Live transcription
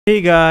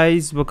Hey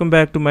guys, welcome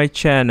back to my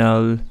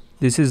channel.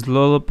 This is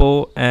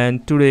LoLoPo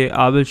and today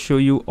I will show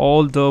you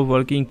all the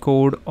working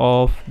code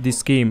of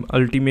this game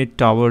Ultimate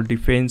Tower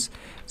Defense.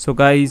 So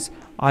guys,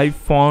 I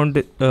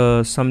found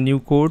some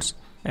new codes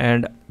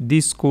and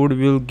this code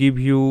will give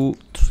you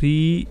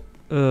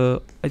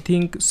I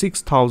think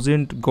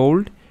 6,000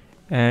 gold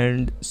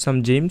and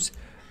some gems.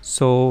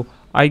 So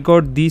I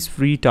got these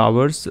free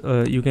towers,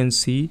 you can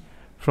see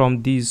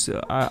from these.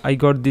 I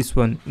got this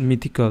one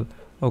mythical.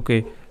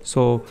 Okay,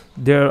 so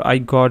there I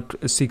got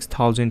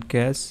 6,000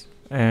 cash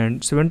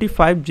and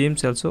 75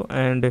 gems also,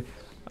 and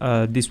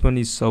this one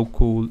is so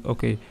cool.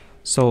 Okay,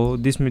 so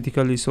this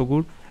mythical is so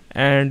good,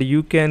 and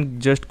you can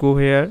just go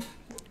here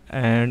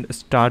and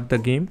start the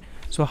game.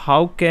 So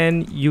how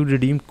can you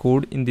redeem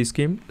code in this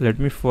game? Let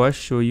me first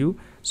show you.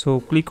 So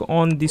click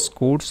on this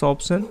codes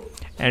option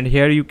and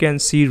here you can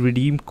see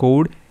redeem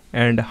code.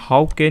 And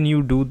how can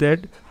you do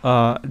that?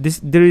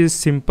 There is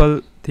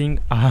simple thing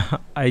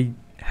I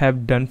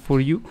have done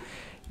for you.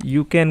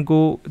 You can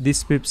go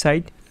this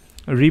website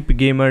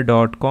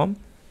ripgamer.com.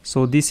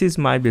 so this is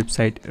my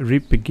website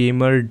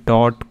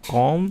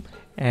ripgamer.com,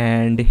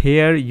 and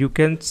here you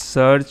can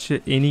search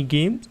any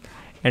game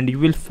and you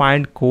will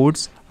find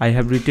codes. I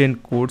have written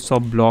codes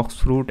of blocks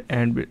fruit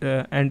and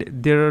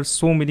there are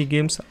so many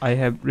games I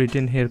have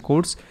written here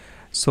codes.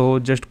 So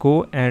just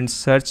go and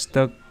search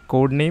the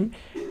code name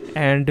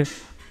and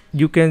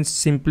you can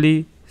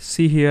simply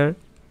see here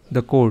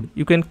the code.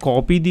 You can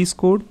copy this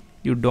code.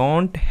 You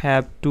don't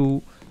have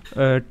to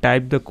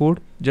type the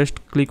code.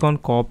 Just click on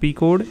copy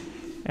code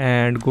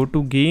and go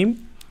to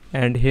game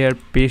and here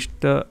paste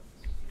the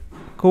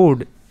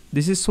code.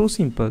 This is so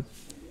simple,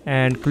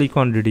 and click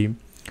on redeem.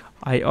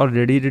 I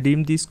already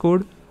redeemed this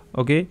code.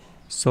 Okay,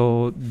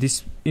 so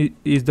this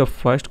is the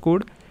first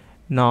code.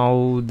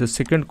 Now the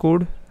second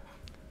code,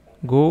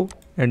 go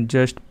and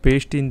just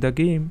paste in the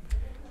game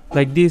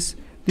like this.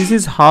 This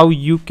is how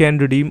you can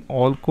redeem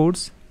all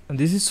codes, and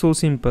this is so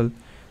simple.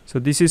 So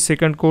this is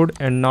second code,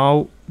 and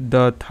now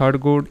the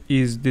third code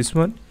is this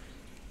one,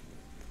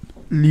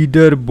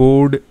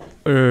 leaderboard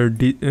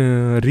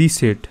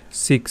reset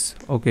 6.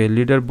 Okay,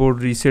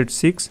 leaderboard reset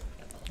 6.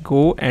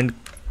 Go and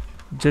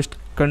just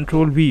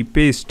control V,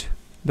 paste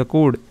the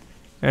code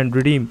and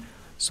redeem.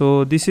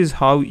 So this is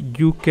how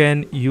you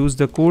can use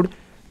the code.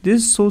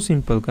 This is so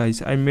simple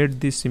guys. I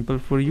made this simple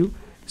for you.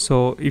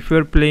 So if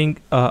you're playing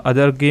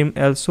other game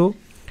also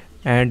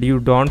and you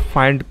don't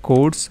find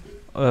codes,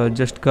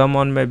 just come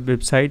on my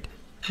website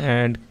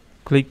and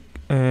click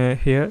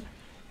here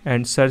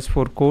and search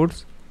for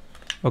codes.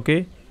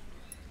 Okay,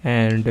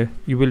 and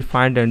you will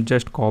find and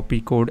just copy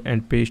code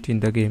and paste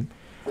in the game.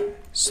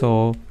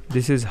 So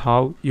this is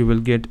how you will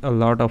get a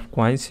lot of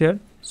coins here.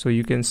 So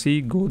you can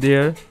see, go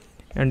there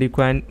and you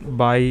can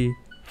buy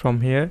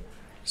from here.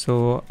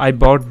 So I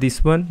bought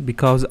this one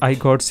because I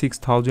got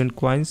 6,000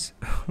 coins.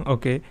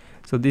 Okay,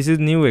 so this is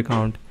new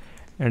account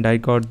and I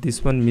got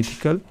this one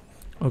mythical.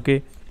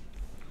 Okay,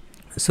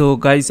 so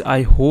guys,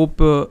 I hope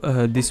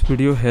this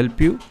video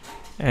help you,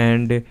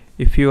 and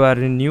if you are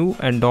new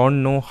and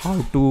don't know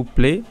how to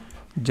play,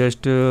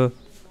 just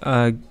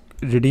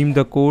redeem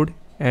the code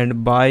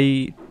and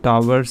buy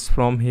towers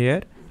from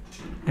here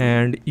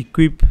and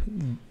equip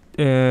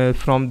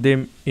from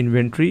them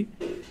inventory,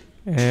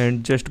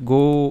 and just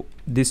go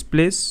this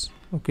place.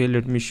 Okay,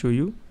 let me show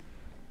you.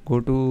 Go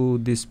to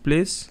this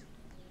place.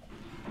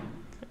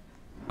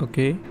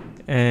 Okay,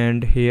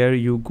 and here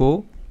you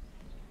go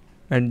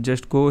and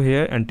just go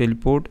here and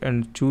teleport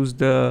and choose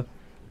the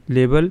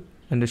label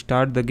and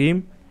start the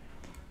game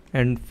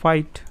and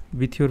fight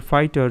with your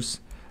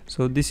fighters.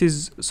 So this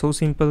is so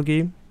simple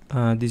game.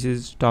 This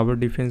is tower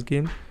defense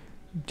game.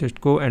 Just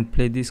go and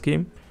play this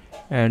game,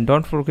 and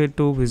don't forget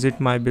to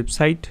visit my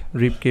website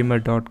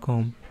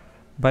ripgamer.com.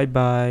 Bye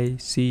bye,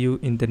 see you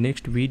in the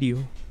next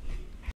video.